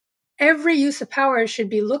every use of power should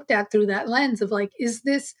be looked at through that lens of like, is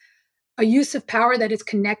this a use of power that is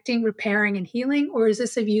connecting, repairing, and healing? Or is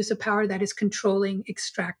this a use of power that is controlling,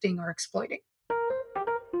 extracting, or exploiting?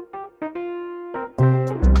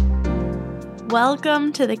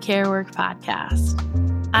 Welcome to the Care Work Podcast.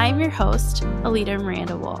 I'm your host, Alita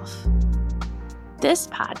Miranda Wolf. This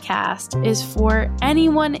podcast is for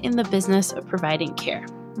anyone in the business of providing care,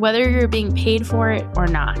 whether you're being paid for it or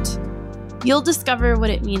not. You'll discover what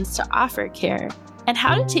it means to offer care and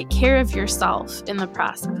how to take care of yourself in the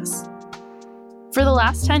process. For the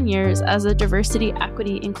last 10 years, as a diversity,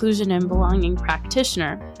 equity, inclusion, and belonging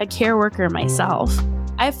practitioner, a care worker myself,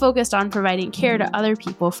 I've focused on providing care to other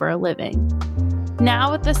people for a living.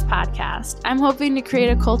 Now with this podcast, I'm hoping to create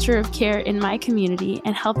a culture of care in my community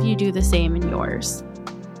and help you do the same in yours.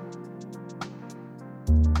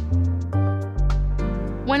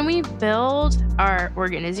 When we build our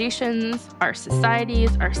organizations, our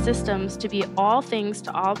societies, our systems to be all things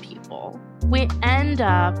to all people, we end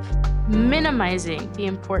up minimizing the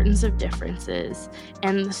importance of differences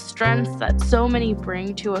and the strengths that so many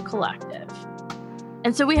bring to a collective.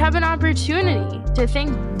 And so we have an opportunity to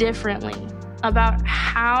think differently about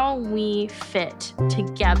how we fit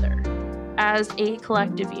together as a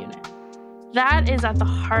collective unit. That is at the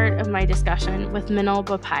heart of my discussion with Minal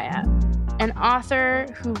Bopaiah, an author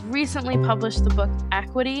who recently published the book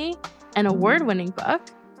Equity, an award-winning book,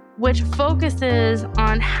 which focuses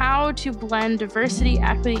on how to blend diversity,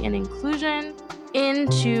 equity, and inclusion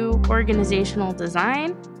into organizational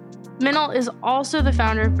design. Minal is also the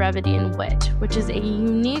founder of Brevity and Wit, which is a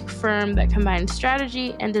unique firm that combines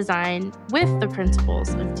strategy and design with the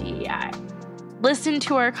principles of DEI. Listen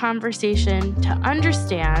to our conversation to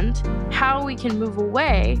understand how we can move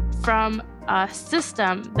away from a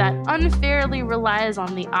system that unfairly relies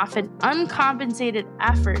on the often uncompensated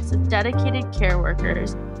efforts of dedicated care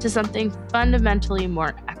workers to something fundamentally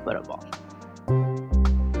more equitable.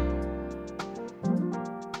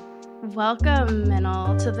 Welcome,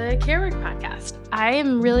 Minal, to the Care Work Podcast. I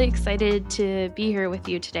am really excited to be here with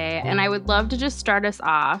you today, and I would love to just start us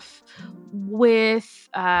off with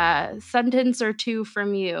a sentence or two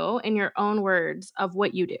from you in your own words of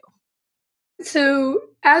what you do. So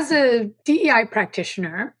as a DEI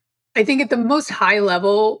practitioner, I think at the most high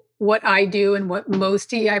level, what I do and what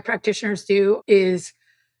most DEI practitioners do is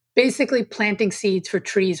basically planting seeds for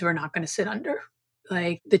trees we're not going to sit under.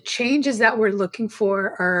 Like the changes that we're looking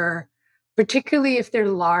for are, particularly if they're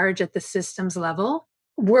large at the systems level,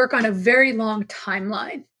 work on a very long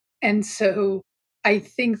timeline. And so I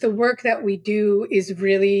think the work that we do is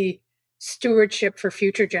really stewardship for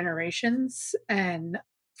future generations and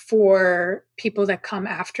for people that come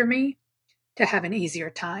after me to have an easier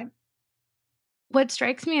time. What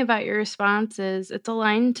strikes me about your response is it's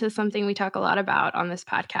aligned to something we talk a lot about on this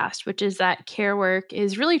podcast, which is that care work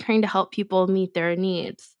is really trying to help people meet their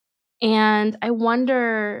needs. And I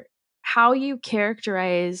wonder how you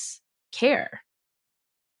characterize care.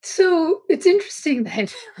 So it's interesting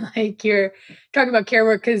that like you're talking about care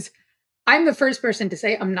work because I'm the first person to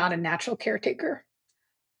say I'm not a natural caretaker.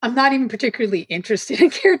 I'm not even particularly interested in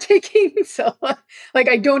caretaking. So like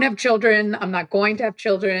I don't have children. I'm not going to have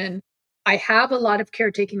children. I have a lot of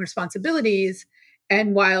caretaking responsibilities.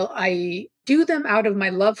 And while I do them out of my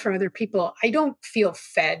love for other people, I don't feel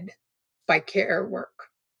fed by care work,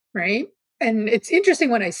 right? And it's interesting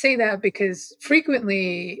when I say that because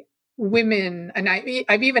frequently women, and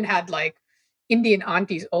I've even had like Indian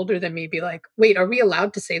aunties older than me be like, wait, are we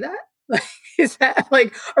allowed to say that? Like, is that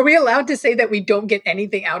like, are we allowed to say that we don't get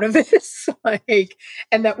anything out of this? Like,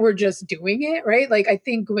 and that we're just doing it, right? Like, I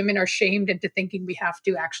think women are shamed into thinking we have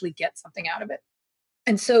to actually get something out of it.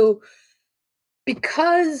 And so,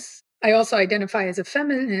 because I also identify as a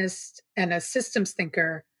feminist and a systems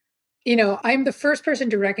thinker, you know, I'm the first person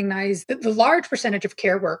to recognize that the large percentage of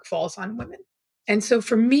care work falls on women. And so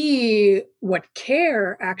for me, what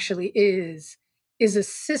care actually is a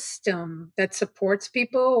system that supports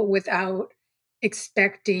people without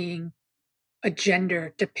expecting a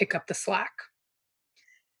gender to pick up the slack.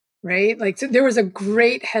 Right? Like, so there was a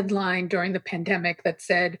great headline during the pandemic that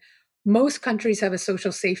said, most countries have a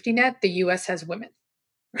social safety net. The US has women.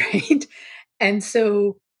 Right? And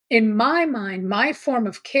so in my mind, my form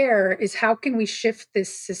of care is how can we shift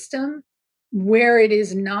this system where it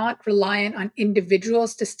is not reliant on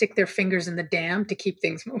individuals to stick their fingers in the dam to keep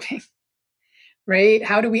things moving, right?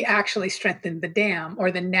 How do we actually strengthen the dam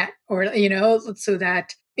or the net or, you know, so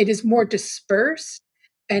that it is more dispersed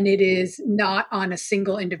and it is not on a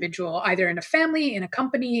single individual, either in a family, in a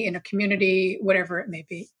company, in a community, whatever it may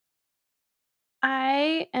be.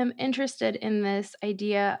 I am interested in this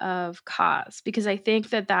idea of cause because I think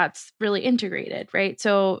that that's really integrated, right?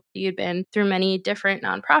 So you'd been through many different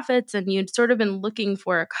nonprofits and you'd sort of been looking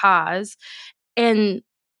for a cause. And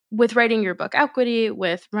with writing your book, Equity,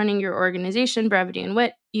 with running your organization, Brevity and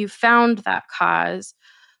Wit, you found that cause.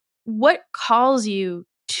 What calls you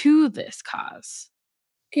to this cause?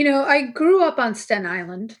 I grew up on Staten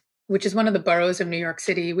Island, which is one of the boroughs of New York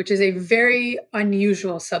City, which is a very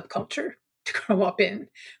unusual subculture to grow up in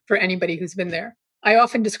for anybody who's been there. I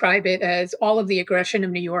often describe it as all of the aggression of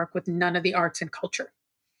New York with none of the arts and culture.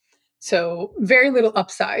 So very little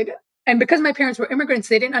upside. And because my parents were immigrants,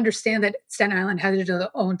 they didn't understand that Staten Island had its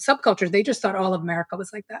own subculture. They just thought all of America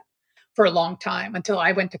was like that for a long time until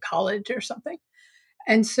I went to college or something.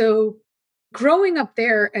 And so growing up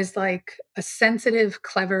there as like a sensitive,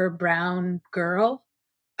 clever brown girl,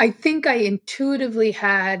 I think I intuitively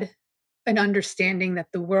had an understanding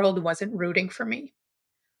that the world wasn't rooting for me,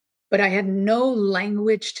 but I had no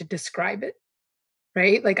language to describe it,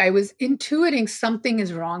 right? Like I was intuiting something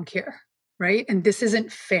is wrong here, right? And this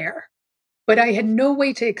isn't fair, but I had no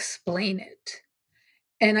way to explain it.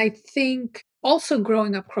 And I think also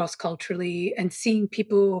growing up cross culturally and seeing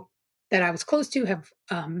people that I was close to have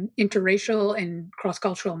interracial and cross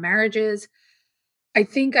cultural marriages, I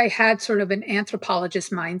think I had sort of an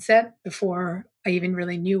anthropologist mindset before I even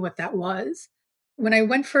really knew what that was. When I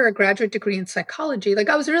went for a graduate degree in psychology, like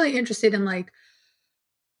I was really interested in like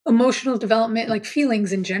emotional development, like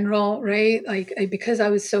feelings in general, right? Because I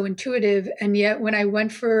was so intuitive. And yet, when I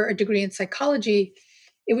went for a degree in psychology,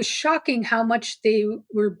 it was shocking how much they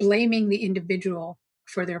were blaming the individual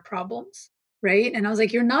for their problems, right? And I was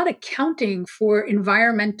like, you're not accounting for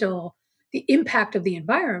the impact of the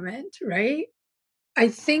environment, right? I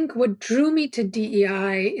think what drew me to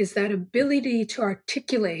DEI is that ability to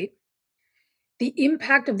articulate the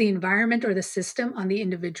impact of the environment or the system on the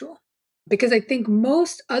individual. Because I think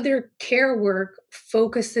most other care work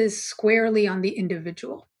focuses squarely on the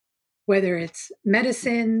individual, whether it's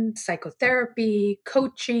medicine, psychotherapy,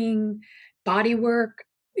 coaching, body work.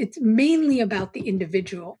 It's mainly about the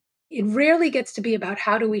individual. It rarely gets to be about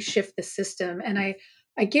how do we shift the system. And I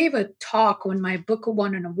gave a talk when my book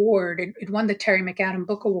won an award. It won the Terry McAdam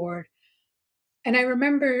Book Award. And I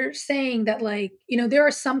remember saying that, like, there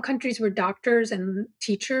are some countries where doctors and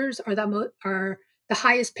teachers are the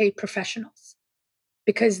highest paid professionals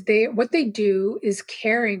because what they do is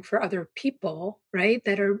caring for other people, right?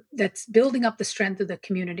 That's building up the strength of the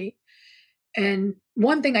community. And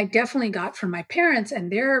one thing I definitely got from my parents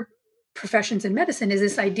and their professions in medicine is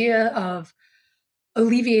this idea of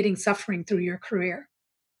alleviating suffering through your career.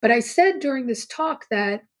 But I said during this talk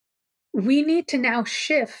that we need to now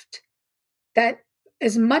shift that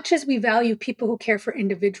as much as we value people who care for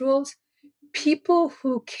individuals, people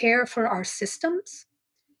who care for our systems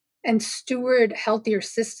and steward healthier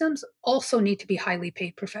systems also need to be highly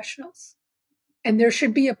paid professionals. And there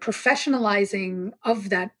should be a professionalizing of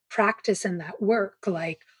that practice and that work.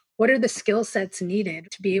 Like, what are the skill sets needed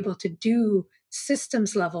to be able to do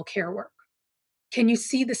systems level care work? Can you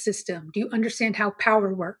see the system? Do you understand how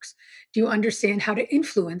power works? Do you understand how to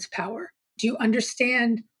influence power? Do you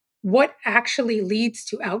understand what actually leads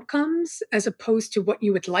to outcomes as opposed to what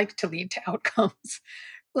you would like to lead to outcomes?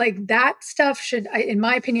 Like that stuff in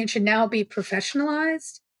my opinion, should now be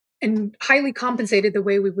professionalized and highly compensated the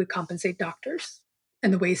way we would compensate doctors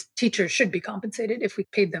and the ways teachers should be compensated if we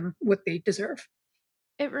paid them what they deserve.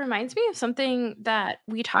 It reminds me of something that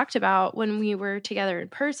we talked about when we were together in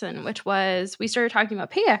person, which was we started talking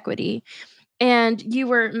about pay equity. And you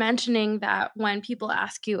were mentioning that when people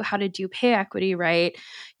ask you how to do pay equity, right,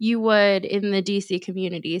 you would in the DC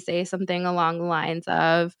community say something along the lines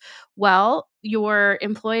of, well, your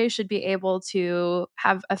employee should be able to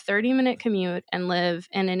have a 30-minute commute and live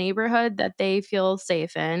in a neighborhood that they feel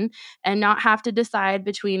safe in and not have to decide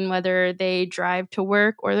between whether they drive to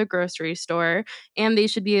work or the grocery store. And they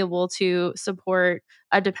should be able to support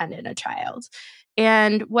a dependent, a child.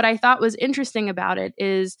 And what I thought was interesting about it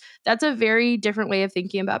is that's a very different way of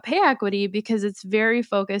thinking about pay equity because it's very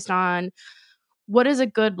focused on what does a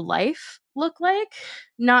good life look like,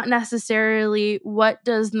 not necessarily what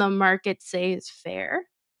does the market say is fair.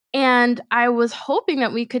 And I was hoping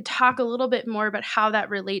that we could talk a little bit more about how that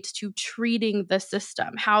relates to treating the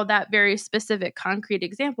system, how that very specific concrete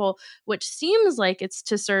example, which seems like it's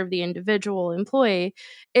to serve the individual employee,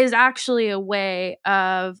 is actually a way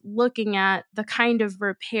of looking at the kind of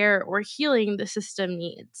repair or healing the system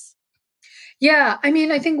needs. Yeah, I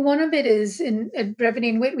mean, I think one of it is in Brevity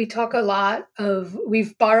and Wit, we talk a lot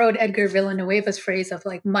we've borrowed Edgar Villanueva's phrase of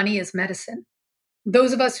like money is medicine.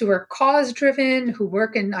 those of us who are cause-driven, who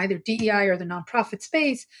work in either DEI or the nonprofit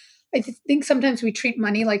space, I think sometimes we treat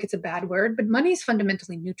money like it's a bad word, but money is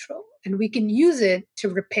fundamentally neutral, and we can use it to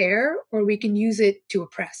repair or we can use it to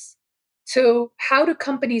oppress. So how do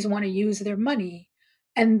companies want to use their money?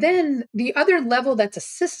 And then the other level that's a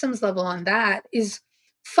systems level on that is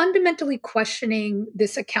fundamentally questioning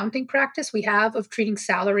this accounting practice we have of treating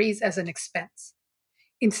salaries as an expense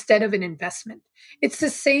instead of an investment. It's the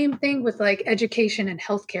same thing with like education and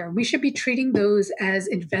healthcare. We should be treating those as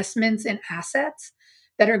investments and assets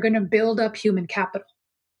that are going to build up human capital.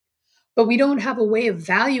 But we don't have a way of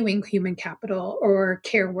valuing human capital or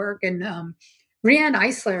care work. And Rianne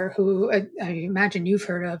Eisler, who I imagine you've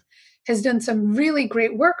heard of, has done some really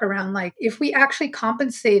great work around like if we actually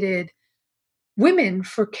compensated women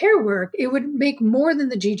for care work, it would make more than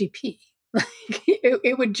the GDP. Like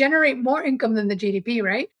it would generate more income than the GDP,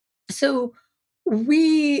 right? So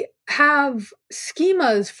we have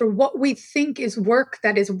schemas for what we think is work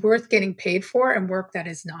that is worth getting paid for and work that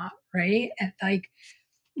is not, right? And like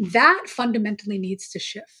that fundamentally needs to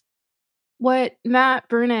shift. What Matt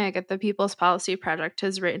Brunig at the People's Policy Project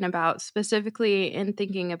has written about, specifically in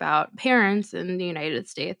thinking about parents in the United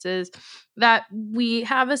States, is that we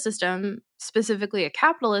have a system, specifically a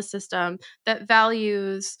capitalist system, that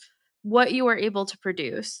values what you are able to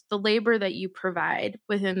produce, the labor that you provide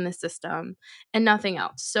within the system, and nothing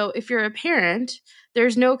else. So if you're a parent,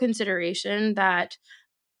 there's no consideration that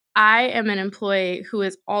I am an employee who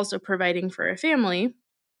is also providing for a family.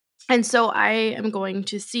 And so I am going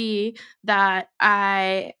to see that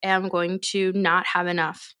I am going to not have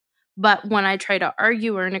enough. But when I try to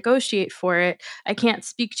argue or negotiate for it, I can't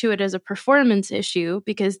speak to it as a performance issue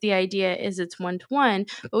because the idea is it's one-to-one.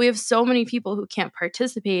 But we have so many people who can't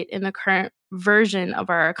participate in the current version of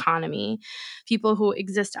our economy, people who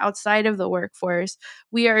exist outside of the workforce.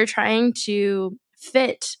 We are trying to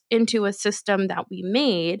fit into a system that we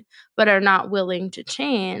made, but are not willing to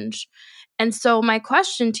change. And so my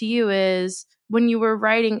question to you is, when you were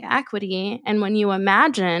writing equity and when you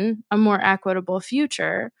imagine a more equitable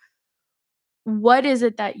future, what is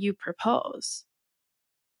it that you propose?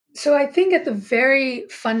 So I think at the very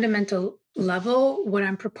fundamental level, what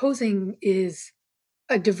I'm proposing is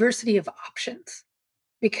a diversity of options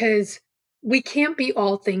because we can't be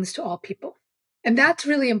all things to all people. And that's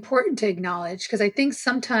really important to acknowledge because I think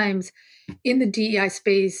sometimes in the DEI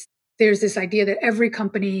space, there's this idea that every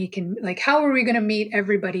company can, like, how are we going to meet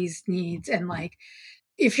everybody's needs? And like,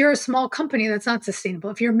 if you're a small company, that's not sustainable.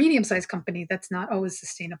 If you're a medium sized company, that's not always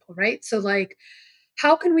sustainable, right? So, like,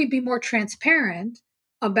 how can we be more transparent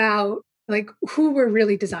about like who we're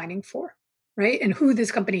really designing for, right? And who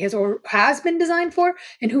this company has or has been designed for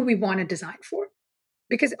and who we want to design for?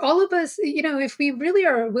 Because all of us, if we really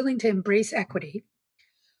are willing to embrace equity,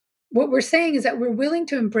 what we're saying is that we're willing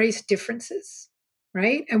to embrace differences,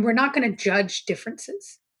 right? And we're not going to judge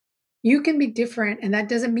differences. You can be different, and that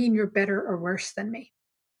doesn't mean you're better or worse than me.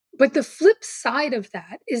 But the flip side of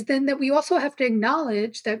that is then that we also have to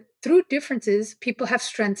acknowledge that through differences, people have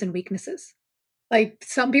strengths and weaknesses. Like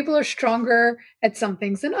some people are stronger at some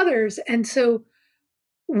things than others. And so,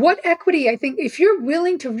 what equity, I think, if you're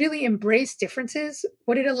willing to really embrace differences,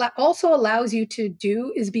 what it also allows you to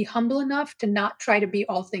do is be humble enough to not try to be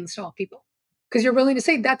all things to all people. Because you're willing to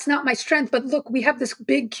say, that's not my strength. But look, we have this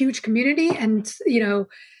big, huge community. And,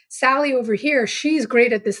 Sally over here, she's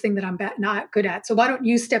great at this thing that I'm not good at. So why don't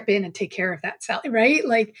you step in and take care of that, Sally, right?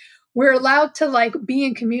 Like we're allowed to like be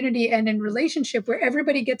in community and in relationship where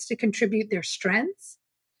everybody gets to contribute their strengths.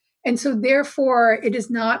 And so therefore it is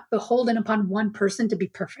not beholden upon one person to be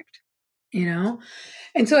perfect,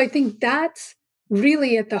 And so I think that's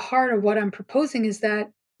really at the heart of what I'm proposing is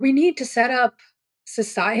that we need to set up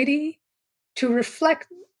society to reflect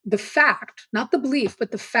the fact, not the belief,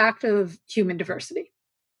 but the fact of human diversity.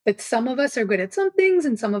 That some of us are good at some things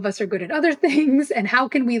and some of us are good at other things. And how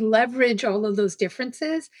can we leverage all of those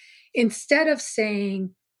differences instead of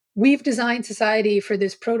saying, we've designed society for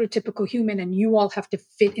this prototypical human and you all have to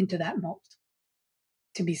fit into that mold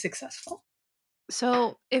to be successful.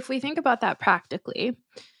 So if we think about that practically,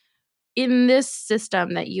 in this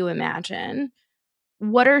system that you imagine,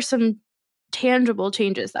 what are some tangible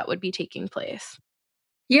changes that would be taking place?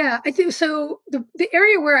 Yeah, I think so. The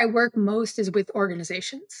area where I work most is with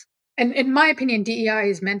organizations. And in my opinion, DEI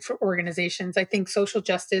is meant for organizations. I think social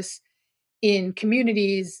justice in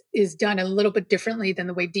communities is done a little bit differently than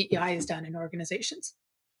the way DEI is done in organizations.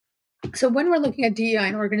 So when we're looking at DEI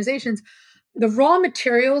in organizations, the raw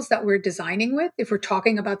materials that we're designing with, if we're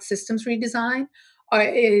talking about systems redesign,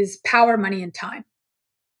 is power, money, and time,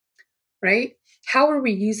 right? How are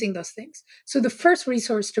we using those things? So the first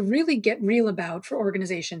resource to really get real about for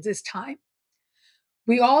organizations is time.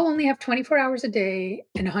 We all only have 24 hours a day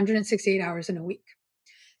and 168 hours in a week.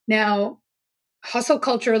 Now, hustle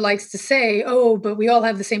culture likes to say, oh, but we all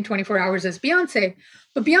have the same 24 hours as Beyonce.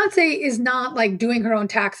 But Beyonce is not like doing her own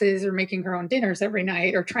taxes or making her own dinners every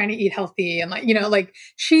night or trying to eat healthy. And like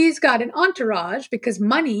she's got an entourage because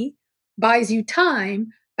money buys you time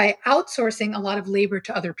by outsourcing a lot of labor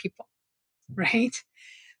to other people, right?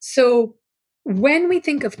 So when we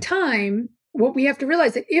think of time, what we have to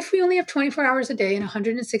realize that if we only have 24 hours a day and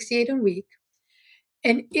 168 a week,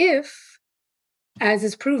 and if, as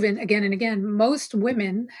is proven again and again, most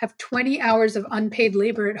women have 20 hours of unpaid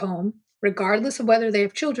labor at home, regardless of whether they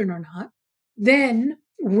have children or not, then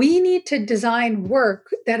we need to design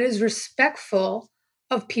work that is respectful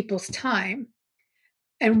of people's time.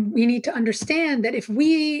 And we need to understand that if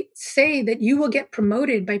we say that you will get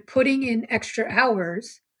promoted by putting in extra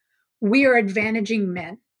hours, we are advantaging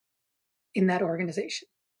men in that organization.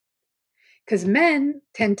 Because men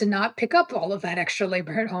tend to not pick up all of that extra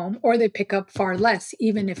labor at home, or they pick up far less,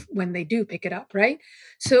 even if when they do pick it up, right?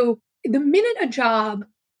 So the minute a job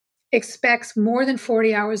expects more than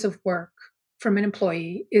 40 hours of work from an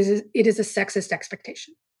employee, it is a sexist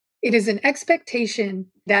expectation. It is an expectation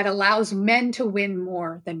that allows men to win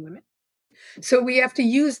more than women. So we have to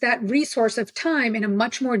use that resource of time in a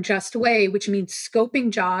much more just way, which means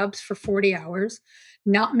scoping jobs for 40 hours,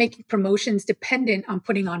 not making promotions dependent on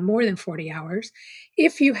putting on more than 40 hours.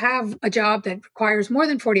 If you have a job that requires more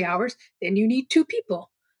than 40 hours, then you need two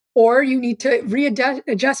people. Or you need to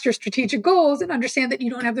readjust your strategic goals and understand that you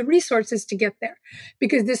don't have the resources to get there.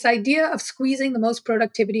 Because this idea of squeezing the most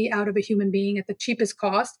productivity out of a human being at the cheapest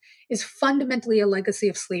cost is fundamentally a legacy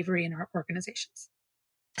of slavery in our organizations.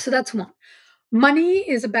 So that's one. Money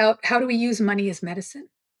is about how do we use money as medicine?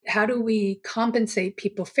 How do we compensate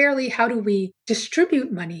people fairly? How do we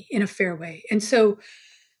distribute money in a fair way? And so,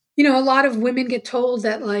 a lot of women get told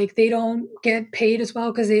that like they don't get paid as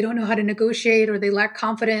well because they don't know how to negotiate or they lack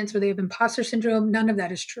confidence or they have imposter syndrome. None of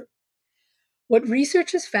that is true. What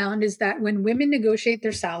research has found is that when women negotiate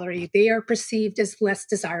their salary, they are perceived as less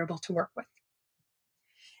desirable to work with.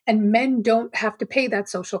 And men don't have to pay that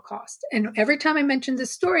social cost. And every time I mention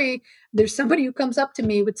this story, there's somebody who comes up to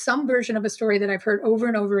me with some version of a story that I've heard over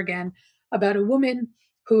and over again about a woman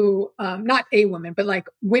who, not a woman, but like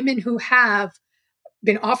women who have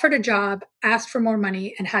been offered a job, asked for more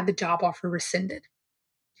money, and had the job offer rescinded.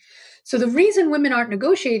 So the reason women aren't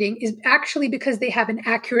negotiating is actually because they have an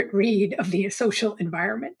accurate read of the social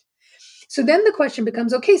environment. So then the question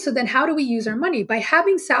becomes, okay, so then how do we use our money? By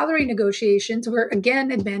having salary negotiations, we're again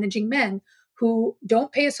advantaging men who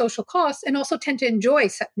don't pay a social cost and also tend to enjoy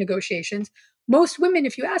negotiations. Most women,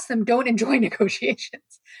 if you ask them, don't enjoy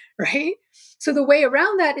negotiations, right? So the way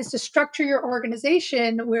around that is to structure your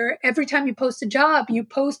organization where every time you post a job, you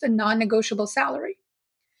post a non-negotiable salary.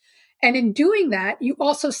 And in doing that, you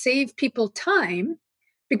also save people time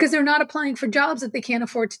because they're not applying for jobs that they can't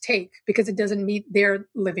afford to take because it doesn't meet their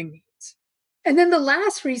living needs. And then the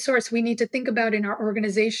last resource we need to think about in our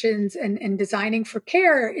organizations and designing for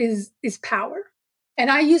care is power.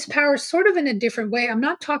 And I use power sort of in a different way. I'm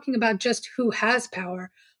not talking about just who has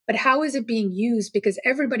power, but how is it being used? Because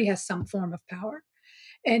everybody has some form of power.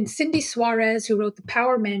 And Cindy Suarez, who wrote the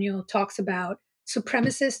Power Manual, talks about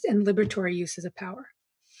supremacist and liberatory uses of power.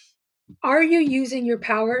 Are you using your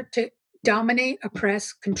power to dominate,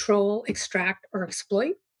 oppress, control, extract, or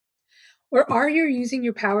exploit? Or are you using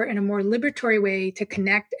your power in a more liberatory way to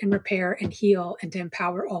connect and repair and heal and to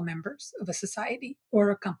empower all members of a society or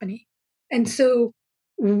a company? And so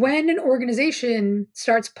when an organization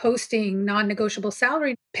starts posting non-negotiable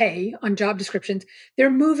salary pay on job descriptions, they're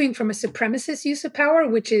moving from a supremacist use of power,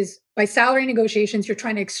 which is by salary negotiations, you're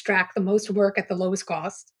trying to extract the most work at the lowest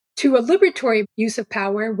cost, to a liberatory use of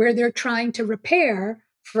power where they're trying to repair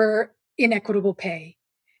for inequitable pay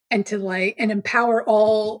and to empower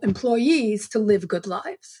all employees to live good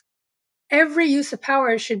lives. Every use of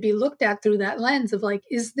power should be looked at through that lens of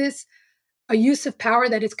is this a use of power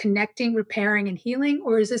that is connecting, repairing, and healing,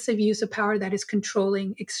 or is this a use of power that is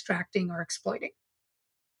controlling, extracting, or exploiting?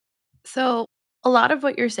 So a lot of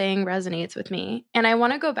what you're saying resonates with me. And I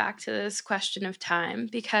want to go back to this question of time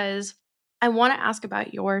because I want to ask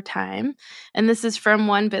about your time. And this is from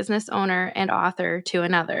one business owner and author to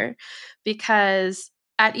another, because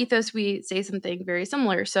at Ethos, we say something very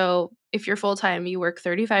similar. So if you're full-time, you work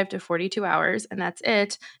 35 to 42 hours and that's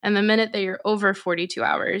it. And the minute that you're over 42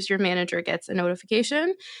 hours, your manager gets a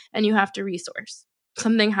notification and you have to resource.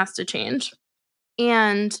 Something has to change.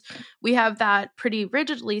 And we have that pretty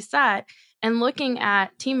rigidly set. And looking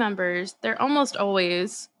at team members, they're almost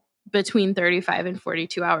always between 35 and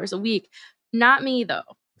 42 hours a week. Not me, though.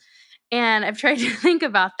 And I've tried to think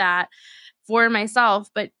about that for myself.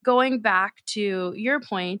 But going back to your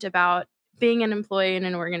point about being an employee in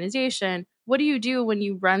an organization, what do you do when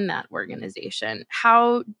you run that organization?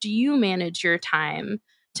 How do you manage your time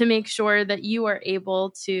to make sure that you are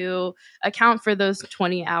able to account for those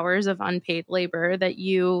 20 hours of unpaid labor that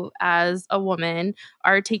you as a woman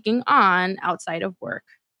are taking on outside of work?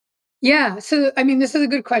 Yeah. So, I mean, this is a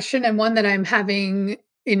good question, and one that I'm having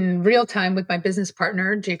in real time with my business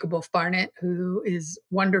partner, Jacob Wolf Barnett, who is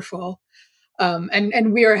wonderful.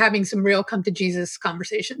 And we are having some real come to Jesus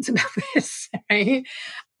conversations about this, right?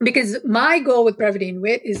 Because my goal with Brevity and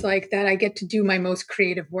Wit is like that I get to do my most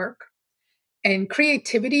creative work. And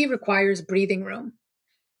creativity requires breathing room.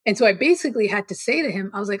 And so I basically had to say to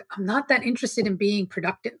him, I was like, I'm not that interested in being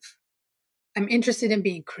productive. I'm interested in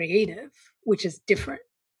being creative, which is different.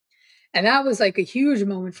 And that was like a huge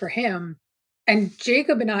moment for him. And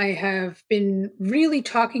Jacob and I have been really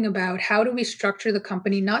talking about how do we structure the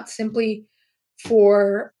company, not simply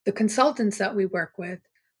for the consultants that we work with,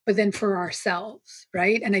 but then for ourselves,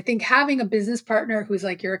 right? And I think having a business partner who's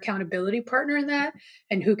like your accountability partner in that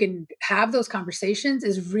and who can have those conversations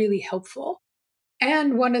is really helpful.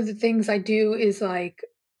 And one of the things I do is like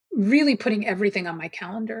really putting everything on my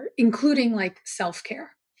calendar, including like self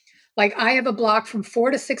care. Like I have a block from 4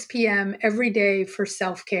 to 6 p.m. every day for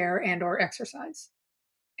self-care and or exercise.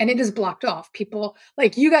 And it is blocked off. People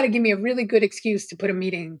like you got to give me a really good excuse to put a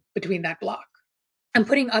meeting between that block. I'm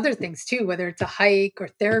putting other things too, whether it's a hike or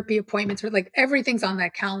therapy appointments or like everything's on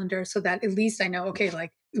that calendar so that at least I know, okay,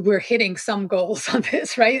 like we're hitting some goals on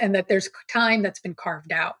this, right? And that there's time that's been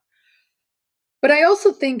carved out. But I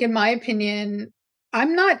also think, in my opinion,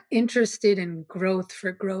 I'm not interested in growth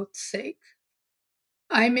for growth's sake.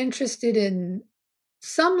 I'm interested in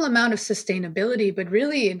some amount of sustainability, but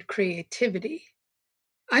really in creativity.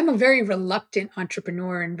 I'm a very reluctant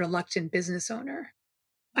entrepreneur and reluctant business owner.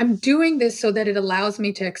 I'm doing this so that it allows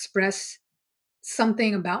me to express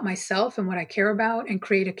something about myself and what I care about and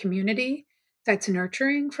create a community that's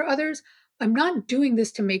nurturing for others. I'm not doing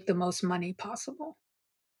this to make the most money possible.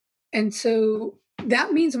 And so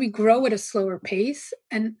that means we grow at a slower pace.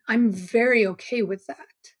 And I'm very okay with that.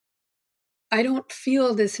 I don't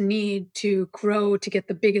feel this need to grow to get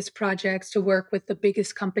the biggest projects, to work with the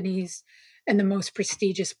biggest companies and the most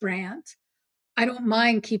prestigious brands. I don't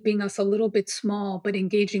mind keeping us a little bit small, but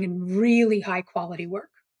engaging in really high quality work.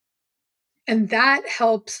 And that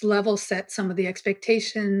helps level set some of the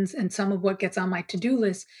expectations and some of what gets on my to-do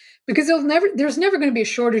list because there's never going to be a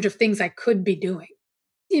shortage of things I could be doing.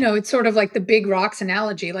 You know, it's sort of like the big rocks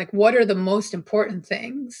analogy. Like, what are the most important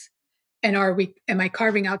things? And am I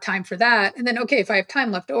carving out time for that? And then, okay, if I have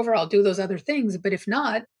time left over, I'll do those other things. But if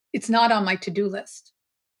not, it's not on my to-do list.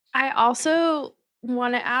 I also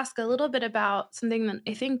want to ask a little bit about something that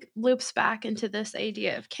I think loops back into this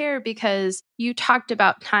idea of care, because you talked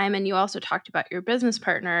about time and you also talked about your business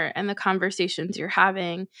partner and the conversations you're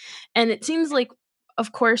having. And it seems like,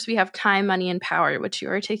 of course, we have time, money, and power, which you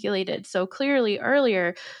articulated so clearly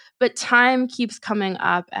earlier. But time keeps coming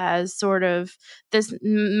up as sort of this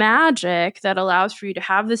magic that allows for you to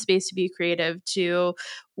have the space to be creative, to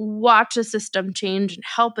watch a system change and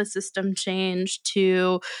help a system change,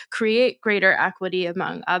 to create greater equity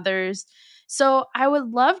among others. So I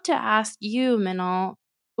would love to ask you, Minal,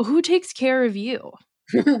 who takes care of you?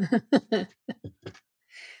 It's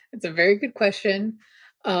a very good question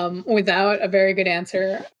without a very good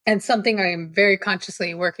answer, and something I am very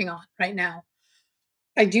consciously working on right now.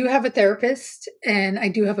 I do have a therapist and I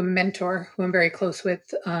do have a mentor who I'm very close with,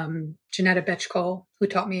 Janetta Betchcole, who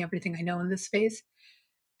taught me everything I know in this space.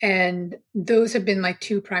 And those have been my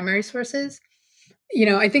two primary sources. You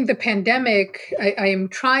know, I think the pandemic, I am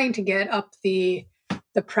trying to get up the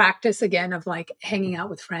practice again of like hanging out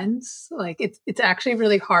with friends. Like it's actually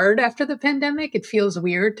really hard after the pandemic. It feels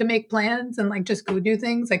weird to make plans and like just go do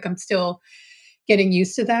things. Like I'm still getting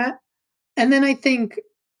used to that. And then I think,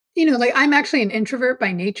 you know, like I'm actually an introvert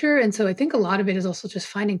by nature. And so I think a lot of it is also just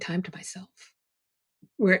finding time to myself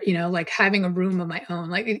where, you know, like having a room of my own.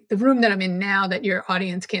 Like the room that I'm in now that your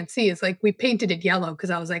audience can't see is like we painted it yellow because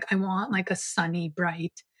I was like, I want like a sunny,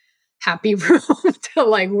 bright, happy room to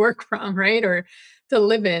like work from, right? Or to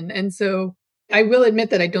live in. And so I will admit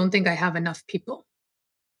that I don't think I have enough people.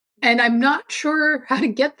 And I'm not sure how to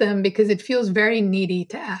get them because it feels very needy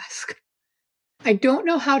to ask. I don't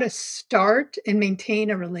know how to start and maintain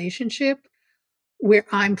a relationship where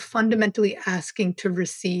I'm fundamentally asking to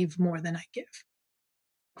receive more than I give.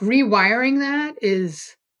 Rewiring that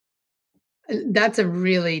is That's a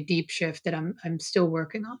really deep shift that I'm still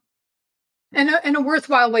working on. And a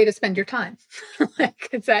worthwhile way to spend your time. Like,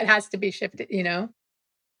 'cause that has to be shifted, you know?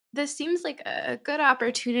 This seems like a good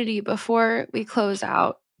opportunity before we close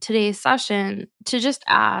out today's session to just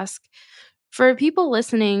ask, for people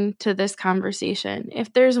listening to this conversation,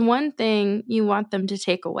 if there's one thing you want them to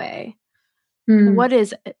take away, what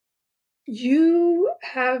is it? You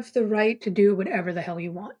have the right to do whatever the hell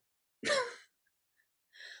you want.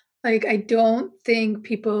 Like, I don't think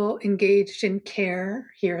people engaged in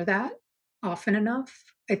care hear that often enough.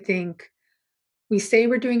 I think we say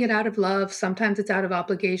we're doing it out of love, sometimes it's out of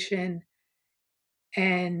obligation,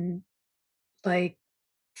 and, like,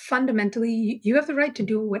 fundamentally, you have the right to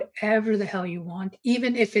do whatever the hell you want,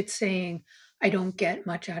 even if it's saying, "I don't get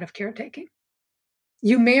much out of caretaking."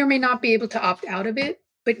 You may or may not be able to opt out of it,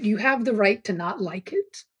 but you have the right to not like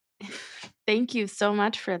it. Thank you so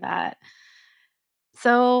much for that.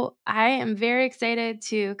 So I am very excited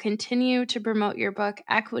to continue to promote your book,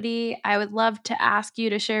 Equity. I would love to ask you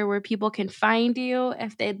to share where people can find you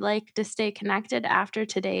if they'd like to stay connected after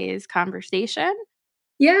today's conversation.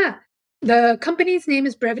 Yeah. The company's name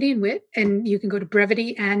is Brevity and Wit, and you can go to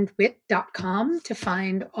brevityandwit.com to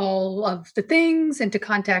find all of the things and to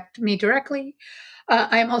contact me directly.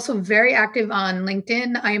 I am also very active on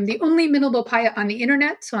LinkedIn. I am the only Minal Bopaiah on the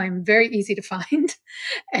internet, so I'm very easy to find.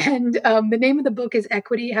 And the name of the book is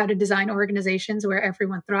Equity: How to Design Organizations Where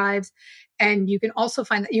Everyone Thrives. And you can also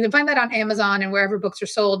find that on Amazon and wherever books are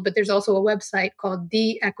sold, but there's also a website called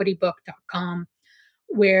theequitybook.com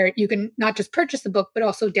where you can not just purchase the book, but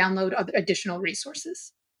also download other additional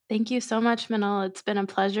resources. Thank you so much, Minal. It's been a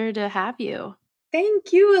pleasure to have you.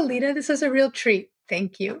 Thank you, Alita. This was a real treat.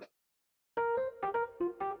 Thank you.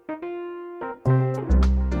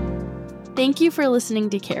 Thank you for listening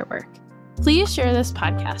to Care Work. Please share this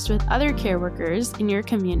podcast with other care workers in your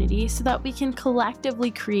community so that we can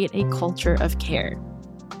collectively create a culture of care.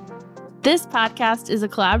 This podcast is a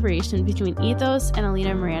collaboration between Ethos and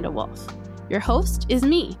Alita Miranda Wolf. Your host is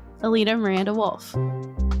me, Alita Miranda Wolf.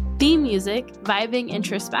 Theme music, Vibing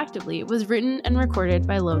Introspectively, was written and recorded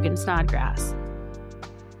by Logan Snodgrass.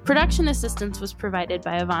 Production assistance was provided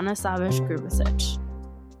by Ivana Savish-Grubasic.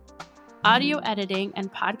 Audio editing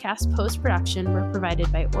and podcast post-production were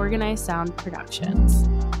provided by Organized Sound Productions.